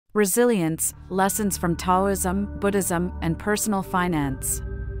Resilience, Lessons from Taoism, Buddhism, and Personal Finance.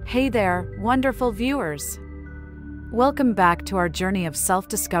 Hey there, wonderful viewers! Welcome back to our journey of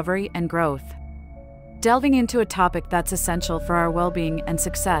self-discovery and growth. Delving into a topic that's essential for our well-being and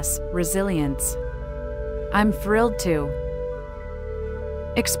success, resilience. I'm thrilled to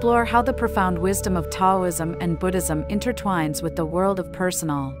explore how the profound wisdom of Taoism and Buddhism intertwines with the world of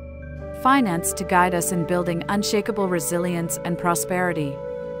personal finance to guide us in building unshakable resilience and prosperity.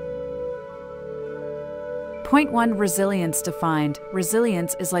 Point 1. Resilience defined.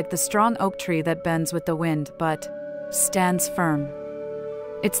 Resilience is like the strong oak tree that bends with the wind but stands firm.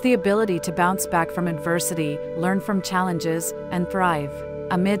 It's the ability to bounce back from adversity, learn from challenges, and thrive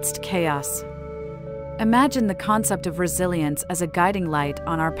amidst chaos. Imagine the concept of resilience as a guiding light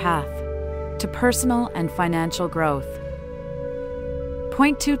on our path to personal and financial growth.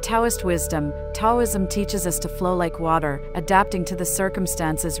 Point 2. Taoist wisdom. Taoism teaches us to flow like water, adapting to the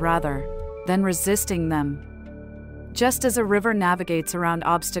circumstances rather than resisting them. Just as a river navigates around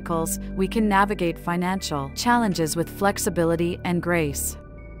obstacles, we can navigate financial challenges with flexibility and grace.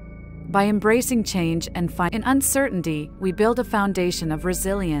 By embracing change and in uncertainty, we build a foundation of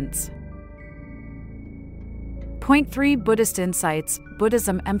resilience. Point 3. Buddhist insights.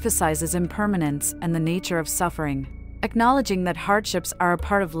 Buddhism emphasizes impermanence and the nature of suffering. Acknowledging that hardships are a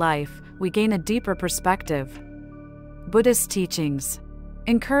part of life, we gain a deeper perspective. Buddhist teachings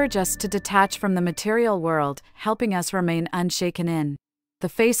encourage us to detach from the material world, helping us remain unshaken in the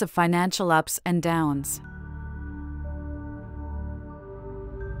face of financial ups and downs.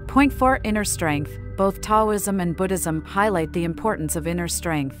 Point 4. Inner strength. Both Taoism and Buddhism highlight the importance of inner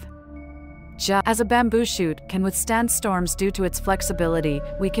strength. Just as a bamboo shoot can withstand storms due to its flexibility,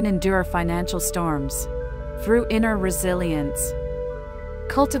 we can endure financial storms through inner resilience.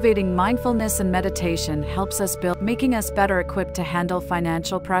 Cultivating mindfulness and meditation helps us build, making us better equipped to handle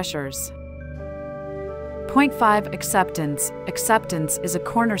financial pressures. Point 5. Acceptance. Acceptance is a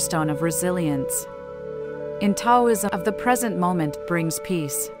cornerstone of resilience. In Taoism, of the present moment brings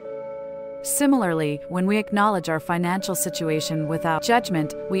peace. Similarly, when we acknowledge our financial situation without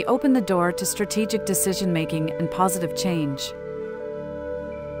judgment, we open the door to strategic decision-making and positive change.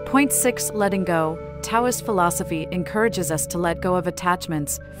 Point 6. Letting go. Taoist philosophy encourages us to let go of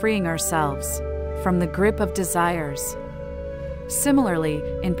attachments, freeing ourselves from the grip of desires. Similarly,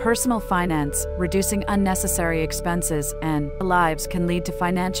 in personal finance, reducing unnecessary expenses and lives can lead to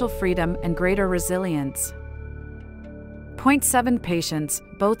financial freedom and greater resilience. Point 7. Patience.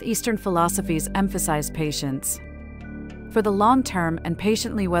 Both Eastern philosophies emphasize patience for the long term, and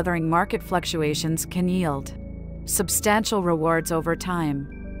patiently weathering market fluctuations can yield substantial rewards over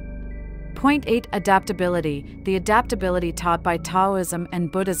time. Point 8. Adaptability. The adaptability taught by Taoism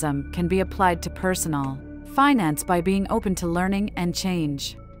and Buddhism can be applied to personal finance by being open to learning and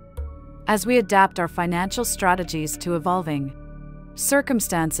change. As we adapt our financial strategies to evolving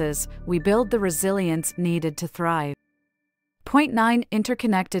circumstances, we build the resilience needed to thrive. Point 9.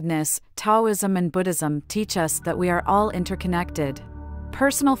 Interconnectedness. Taoism and Buddhism teach us that we are all interconnected.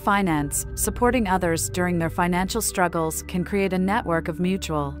 Personal finance, supporting others during their financial struggles, can create a network of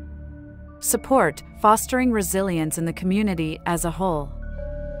mutual support, fostering resilience in the community as a whole.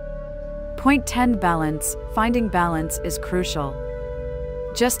 Point 10. Balance. Finding balance is crucial.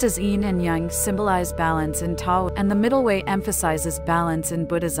 Just as yin and yang symbolize balance in Tao, and the middle way emphasizes balance in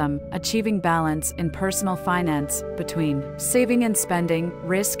Buddhism, achieving balance in personal finance between saving and spending,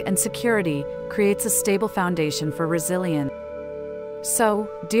 risk and security, creates a stable foundation for resilience. So,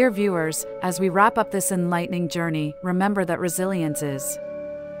 dear viewers, as we wrap up this enlightening journey, remember that resilience is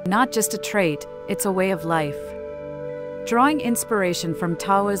not just a trait, it's a way of life. Drawing inspiration from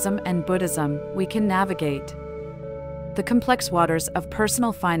Taoism and Buddhism, we can navigate the complex waters of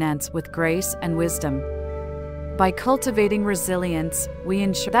personal finance with grace and wisdom. By cultivating resilience, we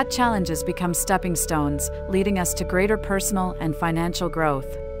ensure that challenges become stepping stones, leading us to greater personal and financial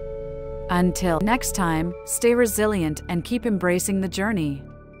growth. Until next time, stay resilient and keep embracing the journey.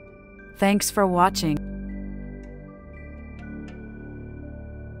 Thanks for watching.